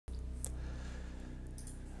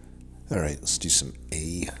Alright, let's do some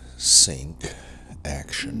async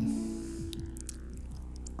action.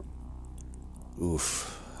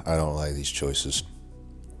 Oof, I don't like these choices.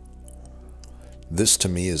 This to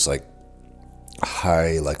me is like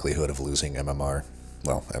high likelihood of losing MMR.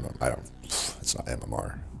 Well, it's not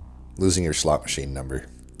MMR. Losing your slot machine number.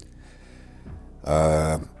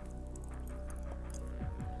 I've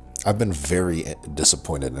been very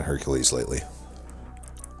disappointed in Hercules lately.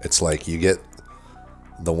 It's like you get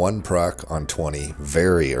the one proc on 20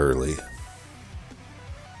 very early.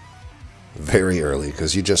 Very early,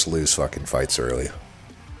 because you just lose fucking fights early.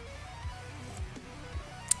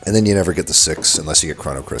 And then you never get the 6 unless you get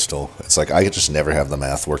Chrono Crystal. It's like I just never have the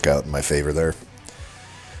math work out in my favor there.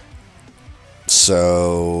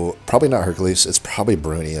 So, probably not Hercules. It's probably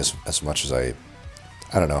Bruni as much as I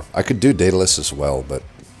don't know. I could do Daedalus as well, but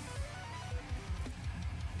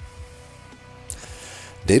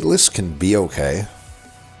Daedalus can be okay.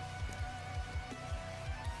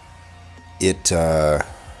 It, you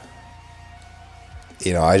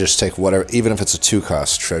know, I just take whatever, even if it's a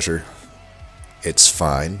 2-cost treasure, it's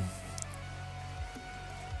fine.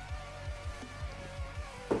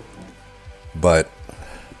 But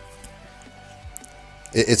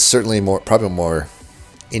it's certainly probably more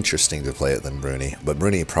interesting to play it than Bruni. But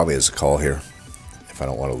Bruni probably is a call here if I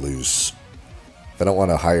don't want to lose. If I don't want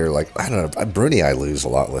to hire, like, I don't know, Bruni I lose a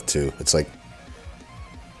lot with too. It's like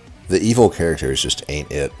the evil characters just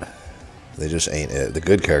ain't it. They just ain't it. The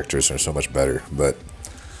good characters are so much better, but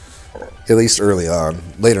at least early on.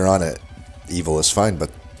 Later on, evil is fine, but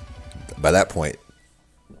by that point,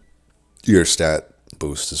 your stat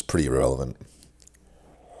boost is pretty irrelevant.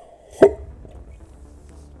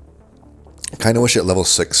 I kind of wish at level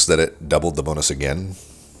 6 that it doubled the bonus again.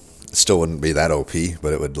 It still wouldn't be that OP,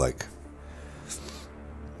 but it would, like,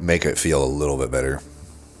 make it feel a little bit better.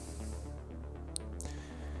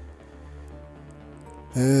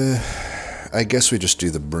 I guess we just do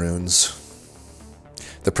the Brunes.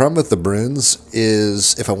 The problem with the Brunes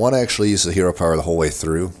is if I want to actually use the hero power the whole way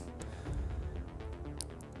through,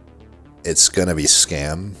 it's going to be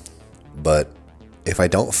scam. But if I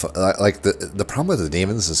don't, like the problem with the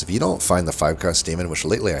demons is if you don't find the 5-cost demon, which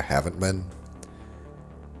lately I haven't been,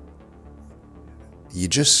 you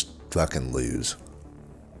just fucking lose.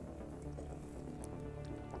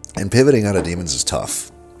 And pivoting out of demons is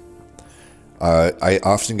tough. I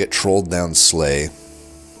often get trolled down Slay,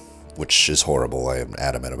 which is horrible. I am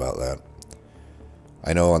adamant about that.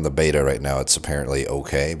 I know on the beta right now it's apparently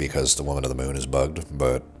okay because the Woman of the Moon is bugged,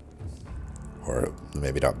 but... Or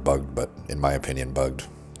maybe not bugged, but in my opinion bugged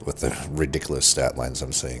with the ridiculous stat lines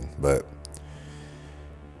I'm seeing. But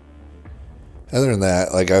other than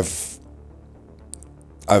that, like I've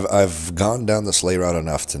gone down the Slay route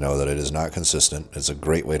enough to know that it is not consistent. It's a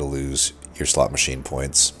great way to lose your slot machine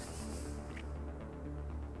points.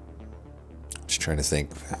 Just trying to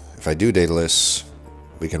think. If I do Daedalus,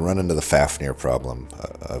 we can run into the Fafnir problem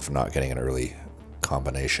of not getting an early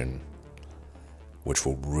combination, which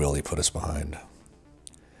will really put us behind.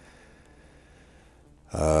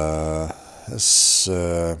 I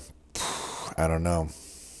don't know.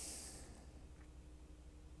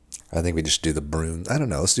 I think we just do the Brune. I don't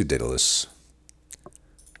know. Let's do Daedalus.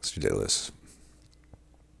 Let's do Daedalus.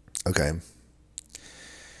 Okay.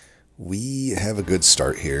 We have a good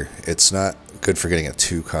start here. It's not good for getting a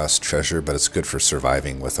 2-cost treasure, but it's good for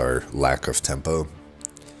surviving with our lack of tempo.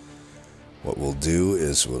 What we'll do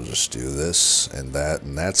is we'll just do this and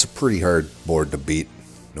that's a pretty hard board to beat,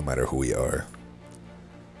 no matter who we are.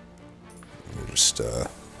 We'll just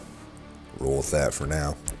roll with that for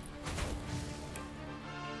now.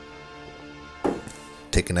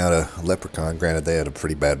 Taking out a Leprechaun, granted they had a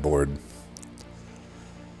pretty bad board.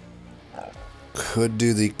 Could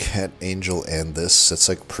do the Cat Angel and this. That's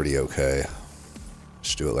like pretty okay.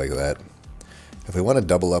 Just do it like that. If we want to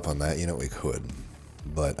double up on that, you know, we could.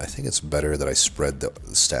 But I think it's better that I spread the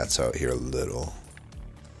stats out here a little.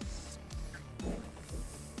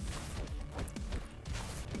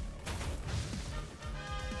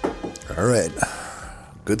 Alright.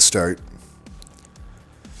 Good start.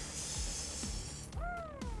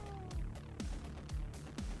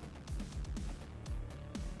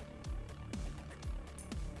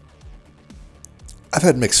 I've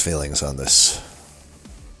had mixed feelings on this.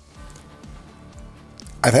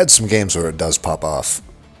 I've had some games where it does pop off,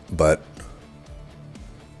 but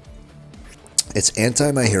it's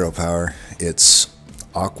anti my hero power. It's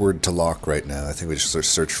awkward to lock right now. I think we just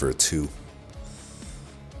search for a 2.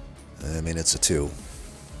 I mean, it's a 2.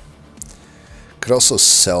 Could also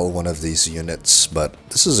sell one of these units, but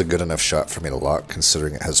this is a good enough shot for me to lock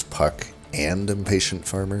considering it has Puck and Impatient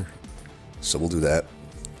Farmer. So we'll do that.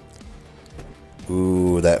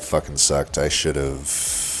 Ooh, that fucking sucked. I should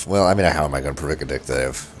have... Well, I mean, how am I going to predict that they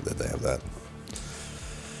have that?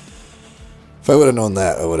 If I would have known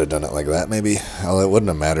that, I would have done it like that, maybe. Well, it wouldn't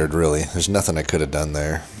have mattered, really. There's nothing I could have done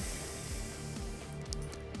there.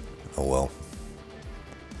 Oh, well.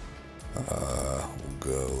 We'll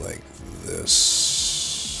go like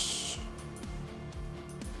this.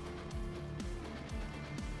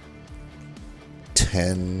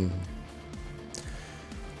 10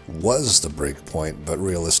 was the break point, but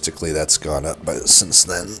realistically that's gone up since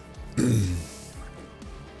then.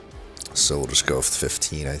 So we'll just go with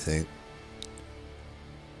 15, I think.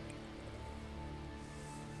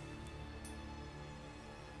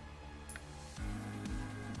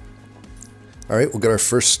 Alright, we'll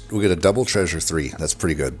get a double treasure 3. That's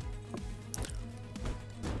pretty good.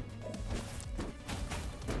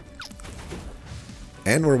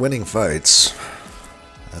 And we're winning fights.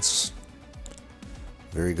 That's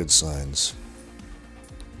very good signs.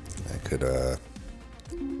 I could,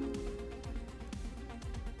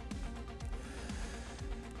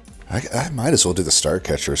 I might as well do the Star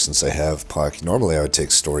Catcher since I have Puck. Normally I would take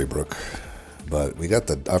Storybrooke, but we got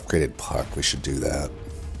the upgraded Puck. We should do that.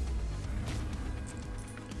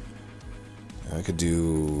 I could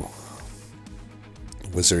do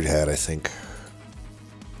Wizard Hat, I think.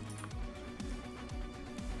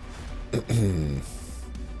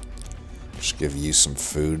 Just give you some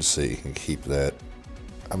food so you can keep that.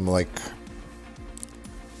 I'm like...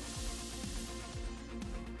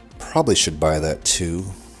 Probably should buy that too.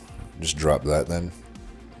 Just drop that then.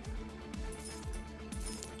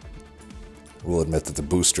 We'll admit that the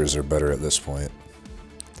boosters are better at this point.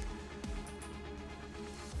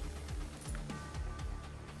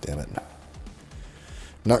 Damn it.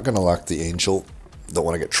 Not gonna lock the Angel. Don't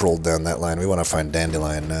want to get trolled down that line. We want to find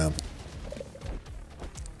Dandelion now.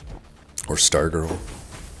 Or Stargirl.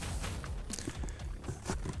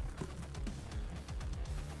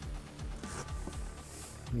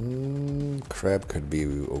 Crab could be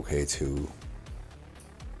okay too.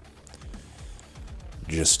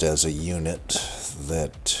 Just as a unit,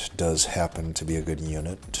 that does happen to be a good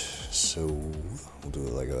unit. So we'll do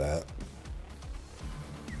it like that.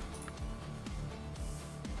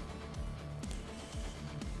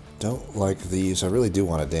 Don't like these. I really do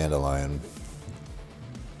want a Dandelion.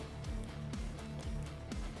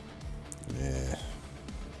 Yeah.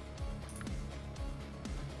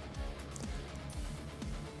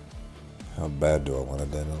 How bad do I want a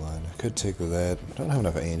Dandelion? I could take that. I don't have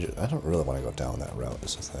enough Angel. I don't really want to go down that route,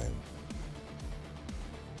 is the thing.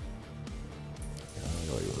 Yeah, I'll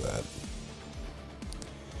go with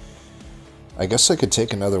that. I guess I could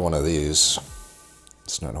take another one of these.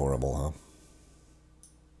 It's not horrible, huh?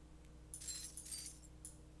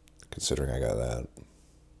 Considering I got that.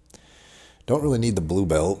 Don't really need the blue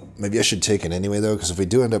belt. Maybe I should take it anyway, though, because if we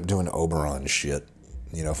do end up doing Oberon shit,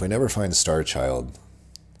 you know, if we never find Starchild,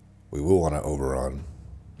 we will want to Oberon.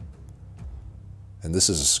 And this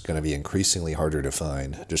is going to be increasingly harder to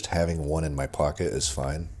find. Just having one in my pocket is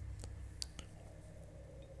fine.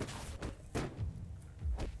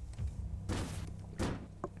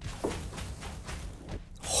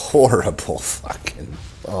 Horrible fucking...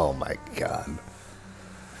 Oh my god.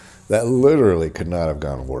 That literally could not have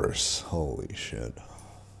gone worse. Holy shit.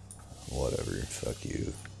 Whatever. Fuck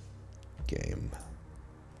you. Game.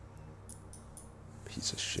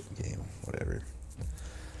 Piece of shit game. Whatever.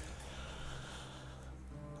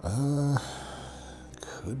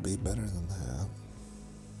 Could be better than that.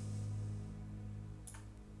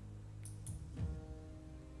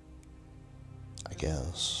 I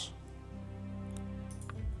guess.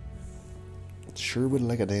 Sure would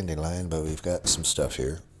like a Dandelion, but we've got some stuff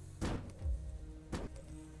here.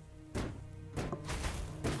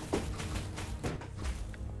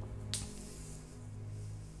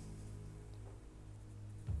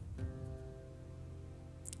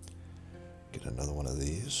 Get another one of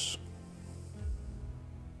these.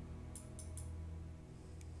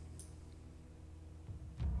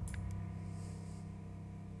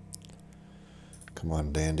 Come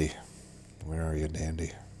on, Dandy. Where are you,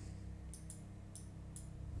 Dandy?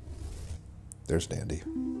 There's Dandy.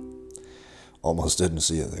 Almost didn't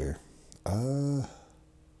see it there.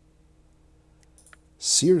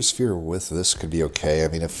 Seer Sphere with this could be okay. I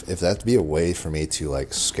mean, if that'd be a way for me to,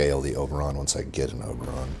 like, scale the Oberon once I get an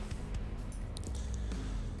Oberon.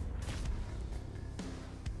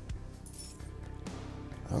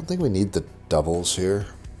 I don't think we need the doubles here.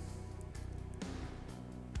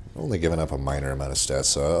 I'm only giving up a minor amount of stats,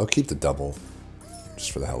 so I'll keep the double,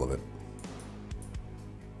 just for the hell of it.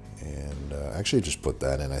 And actually just put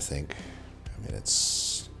that in, I think. I mean,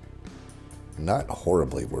 it's not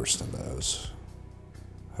horribly worse than those.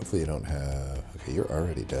 Hopefully you don't have... Okay, you're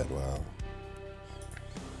already dead, wow.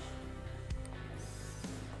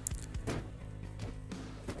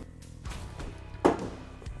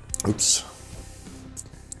 Oops.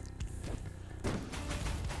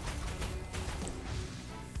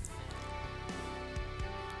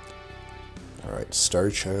 Alright, Star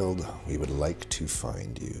Child, we would like to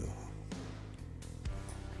find you.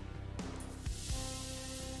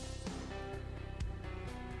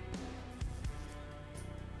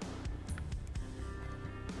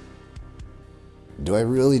 Do I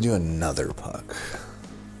really do another puck?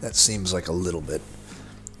 That seems like a little bit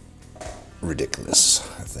ridiculous,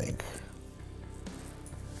 I think.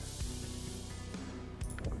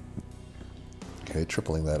 Okay,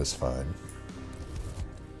 tripling that is fine.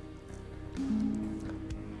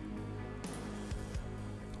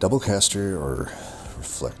 Double caster or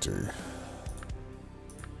reflector?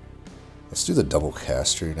 Let's do the double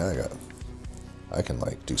caster. Now I can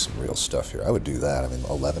like do some real stuff here. I would do that. I mean,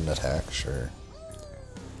 11 attack, sure.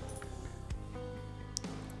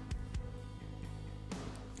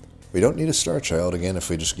 We don't need a Star Child again if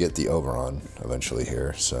we just get the Oberon eventually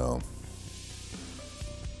here, so.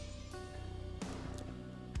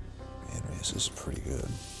 Anyways, this is pretty good.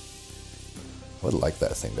 I would like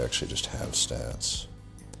that thing to actually just have stats.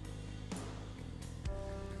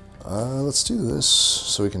 Let's do this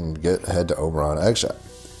so we can get ahead to Oberon. Actually,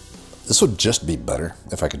 this would just be better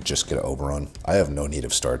if I could just get an Oberon. I have no need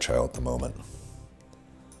of Star Child at the moment.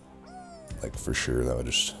 Like, for sure, that would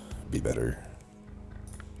just be better.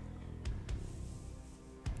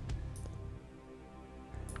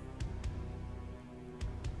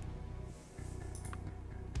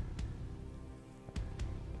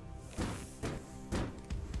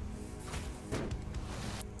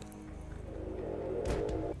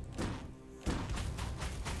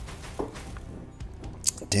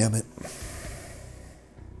 Damn it. I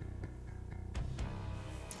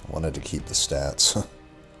wanted to keep the stats.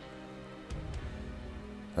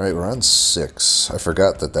 Alright, we're on 6. I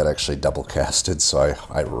forgot that that actually double casted, so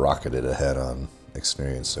I rocketed ahead on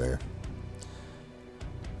experience there.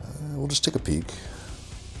 We'll just take a peek.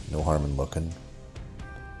 No harm in looking.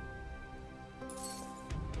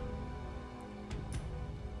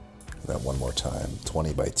 That one more time.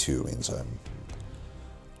 20 by 2 means I'm...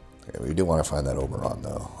 Okay, we do want to find that Oberon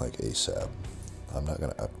though, like ASAP. I'm not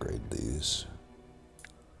going to upgrade these.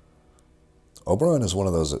 Oberon is one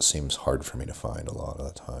of those that seems hard for me to find a lot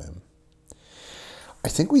of the time. I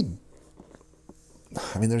think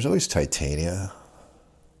I mean, there's always Titania,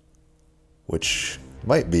 which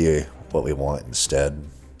might be what we want instead.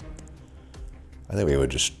 I think we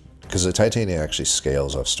would just, because the Titania actually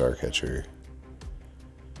scales off Starcatcher.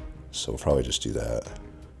 So we'll probably just do that.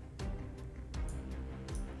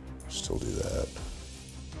 Still do that.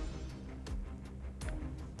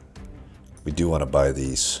 We do want to buy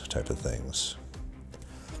these type of things.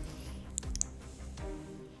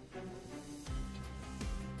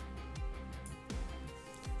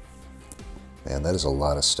 Man, that is a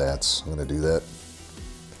lot of stats. I'm going to do that.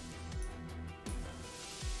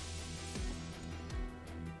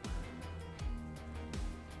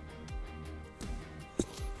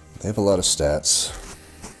 They have a lot of stats.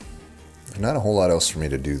 Not a whole lot else for me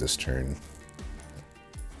to do this turn.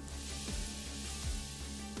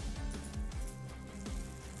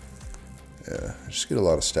 Yeah, just get a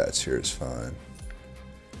lot of stats here is fine.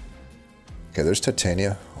 Okay, there's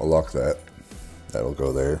Titania. I'll lock that. That'll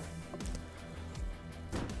go there.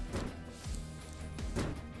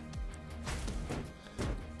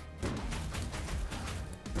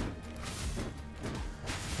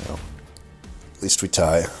 Well, at least we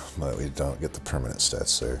tie, but we don't get the permanent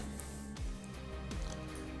stats there.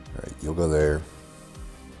 Alright, you'll go there.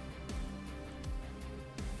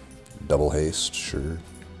 Double haste, sure.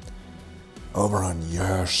 Oberon,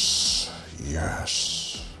 yes.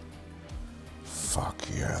 Yes. Fuck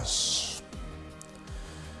yes.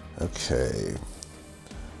 Okay.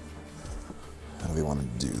 How do we want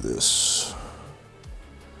to do this?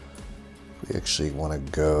 We actually want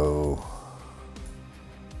to go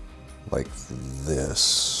like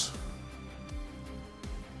this.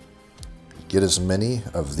 Get as many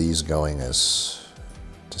of these going as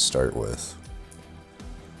to start with.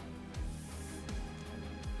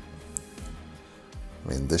 I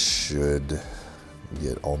mean, this should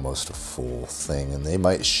get almost a full thing, and they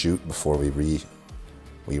might shoot before we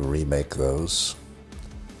remake those.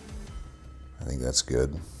 I think that's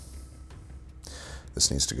good.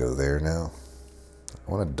 This needs to go there now.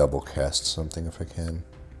 I want to double cast something if I can.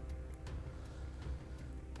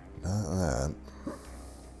 Not that.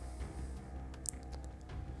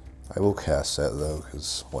 I will cast that though,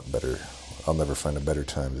 because what better I'll never find a better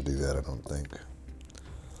time to do that, I don't think.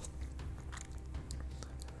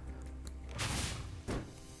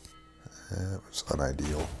 It was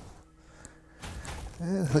unideal.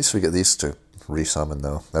 At least we get these to resummon,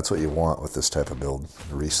 though. That's what you want with this type of build.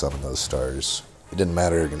 Resummon those stars. It didn't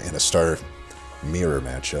matter in a star mirror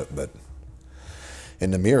matchup, but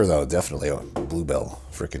in the mirror, though, definitely a Bluebell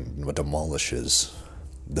freaking demolishes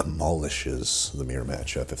the mirror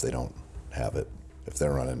matchup if they don't have it. If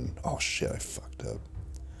they're running... Oh, shit, I fucked up.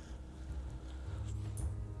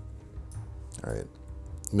 Alright.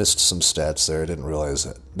 Missed some stats there. I didn't realize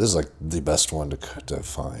that. This is like the best one to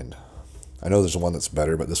find. I know there's one that's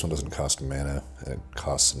better, but this one doesn't cost mana, and it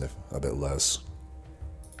costs a bit less.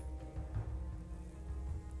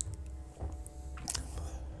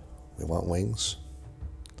 We want wings.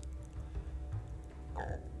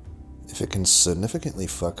 If it can significantly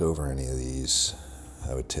fuck over any of these,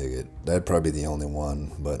 I would take it. That'd probably be the only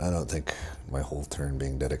one, but I don't think my whole turn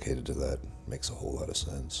being dedicated to that makes a whole lot of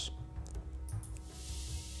sense.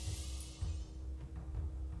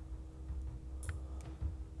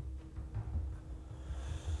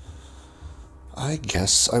 I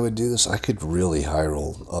guess I would do this. I could really high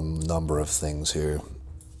roll a number of things here.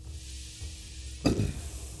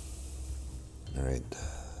 Alright,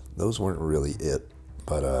 those weren't really it,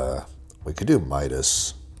 but we could do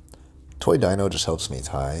Midas. Toy Dino just helps me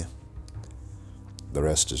tie. The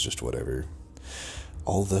rest is just whatever.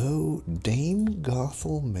 Although, Dame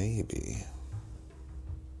Gothel maybe.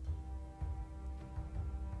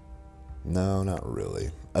 No, not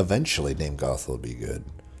really. Eventually Dame Gothel would be good.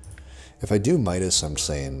 If I do Midas, I'm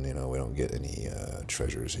saying, you know, we don't get any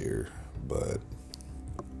treasures here, but...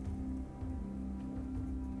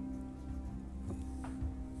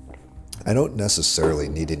 I don't necessarily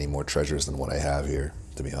need any more treasures than what I have here,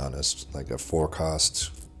 to be honest. Like a 4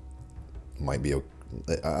 cost might be...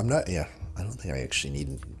 I'm not... Yeah, I don't think I actually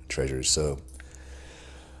need treasures, so...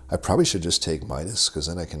 I probably should just take Midas, because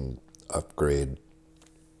then I can upgrade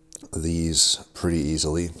these pretty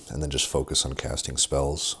easily, and then just focus on casting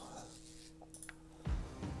spells.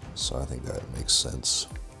 So I think that makes sense.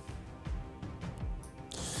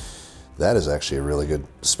 That is actually a really good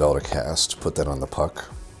spell to cast. Put that on the puck.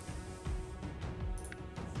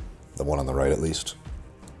 The one on the right, at least.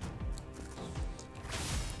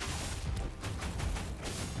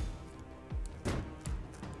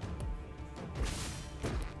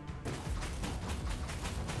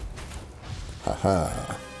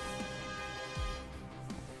 Haha.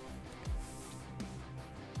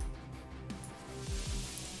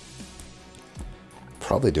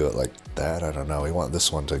 Probably do it like that. I don't know. We want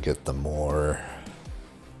this one to get the more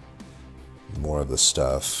of the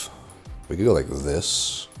stuff. We could go like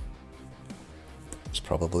this. It's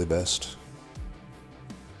probably best.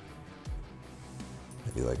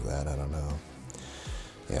 Maybe like that. I don't know.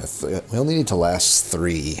 Yeah, we only need to last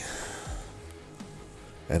 3.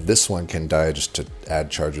 And this one can die just to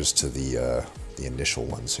add charges to the initial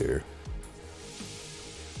ones here.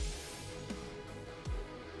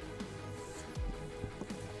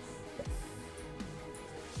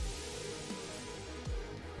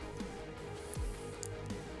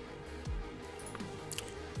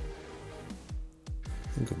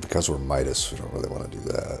 Because we're Midas, we don't really want to do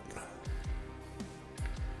that.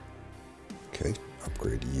 Okay,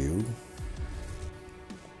 upgrade you.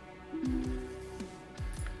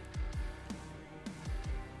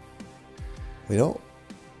 We don't...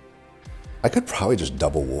 I could probably just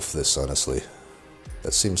double wolf this, honestly.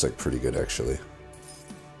 That seems like pretty good, actually.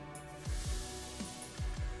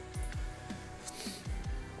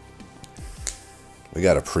 We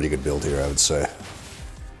got a pretty good build here, I would say.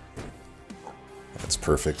 That's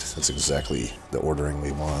perfect. That's exactly the ordering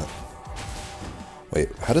we want.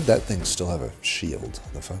 Wait, how did that thing still have a shield?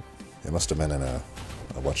 The fuck? It must have been in a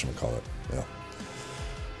whatchamacallit. Yeah.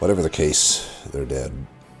 Whatever the case, they're dead.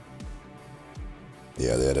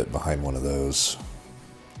 Yeah, they had it behind one of those.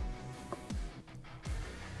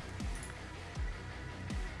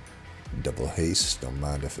 Double haste, don't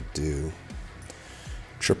mind if I do.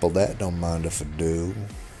 Triple that, don't mind if I do.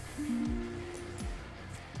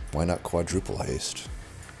 Why not quadruple haste?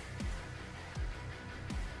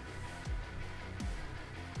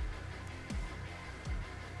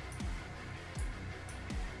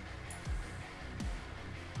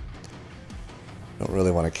 Don't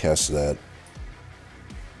really want to cast that.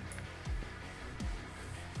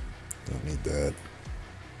 Don't need that.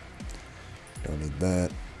 Don't need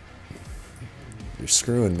that. You're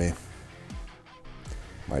screwing me.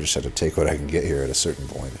 I just have to take what I can get here at a certain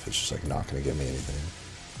point if it's just like not going to get me anything.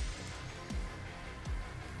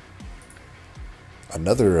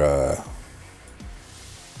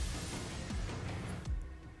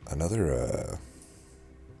 Another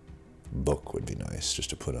book would be nice, just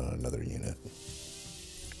to put on another unit.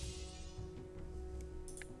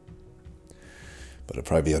 But it'd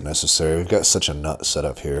probably be unnecessary. We've got such a nut set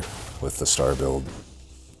up here with the star build.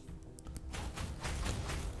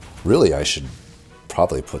 Really, I should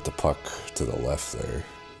probably put the puck to the left there.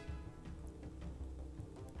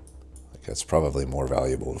 Like, that's probably more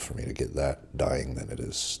valuable for me to get that dying than it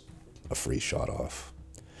is a free shot off.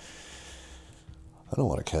 I don't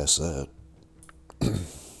want to cast that.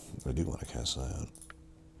 I do want to cast that.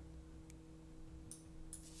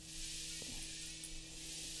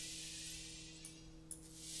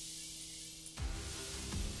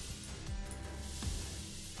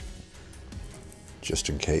 Just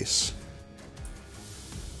in case.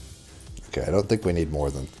 Okay, I don't think we need more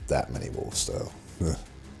than that many wolves, though.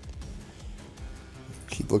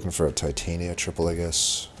 Keep looking for a Titania triple, I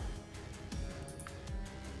guess.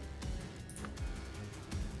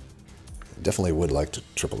 Definitely would like to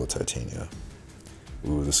triple the Titania.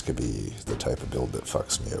 Ooh, this could be the type of build that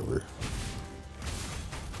fucks me over.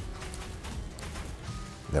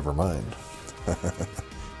 Never mind.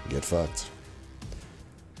 Get fucked.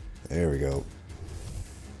 There we go.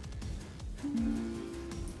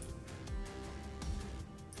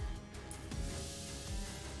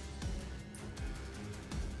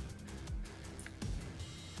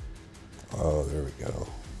 Oh, there we go.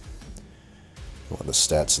 Want the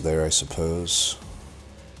stats there, I suppose.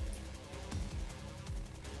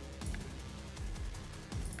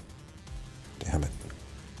 Damn it.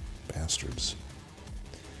 Bastards.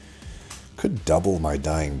 Could double my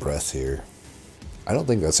dying breath here. I don't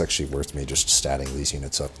think that's actually worth me just statting these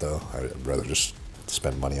units up, though. I'd rather just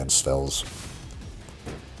spend money on spells.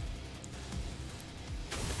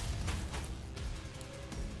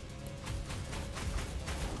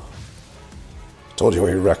 Told you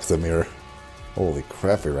we wrecked the mirror. Holy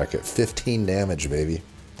crap, we wreck it. 15 damage, baby.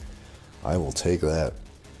 I will take that.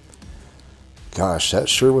 Gosh, that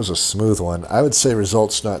sure was a smooth one. I would say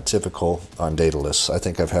results not typical on Daedalus. I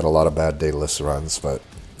think I've had a lot of bad Daedalus runs, but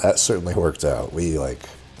that certainly worked out. We, like,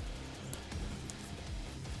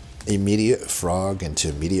 immediate frog into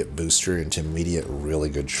immediate booster into immediate really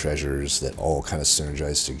good treasures that all kind of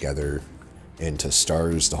synergized together into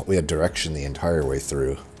stars. We had direction the entire way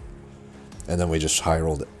through. And then we just high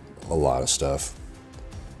rolled a lot of stuff.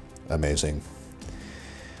 Amazing.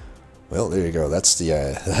 Well, there you go. That's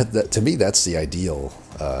the to me that's the ideal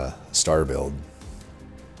star build.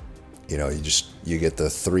 You know, you get the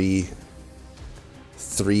three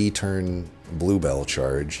turn bluebell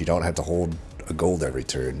charge. You don't have to hold a gold every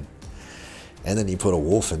turn, and then you put a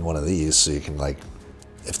wolf in one of these, so you can, like,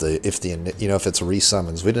 if it's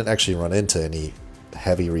resummons. We didn't actually run into any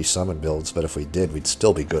heavy resummon builds, but if we did, we'd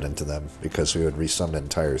still be good into them because we would resummon an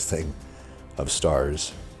entire thing of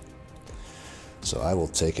stars. So I will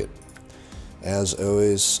take it. As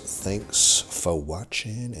always, thanks for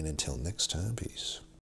watching, and until next time, peace.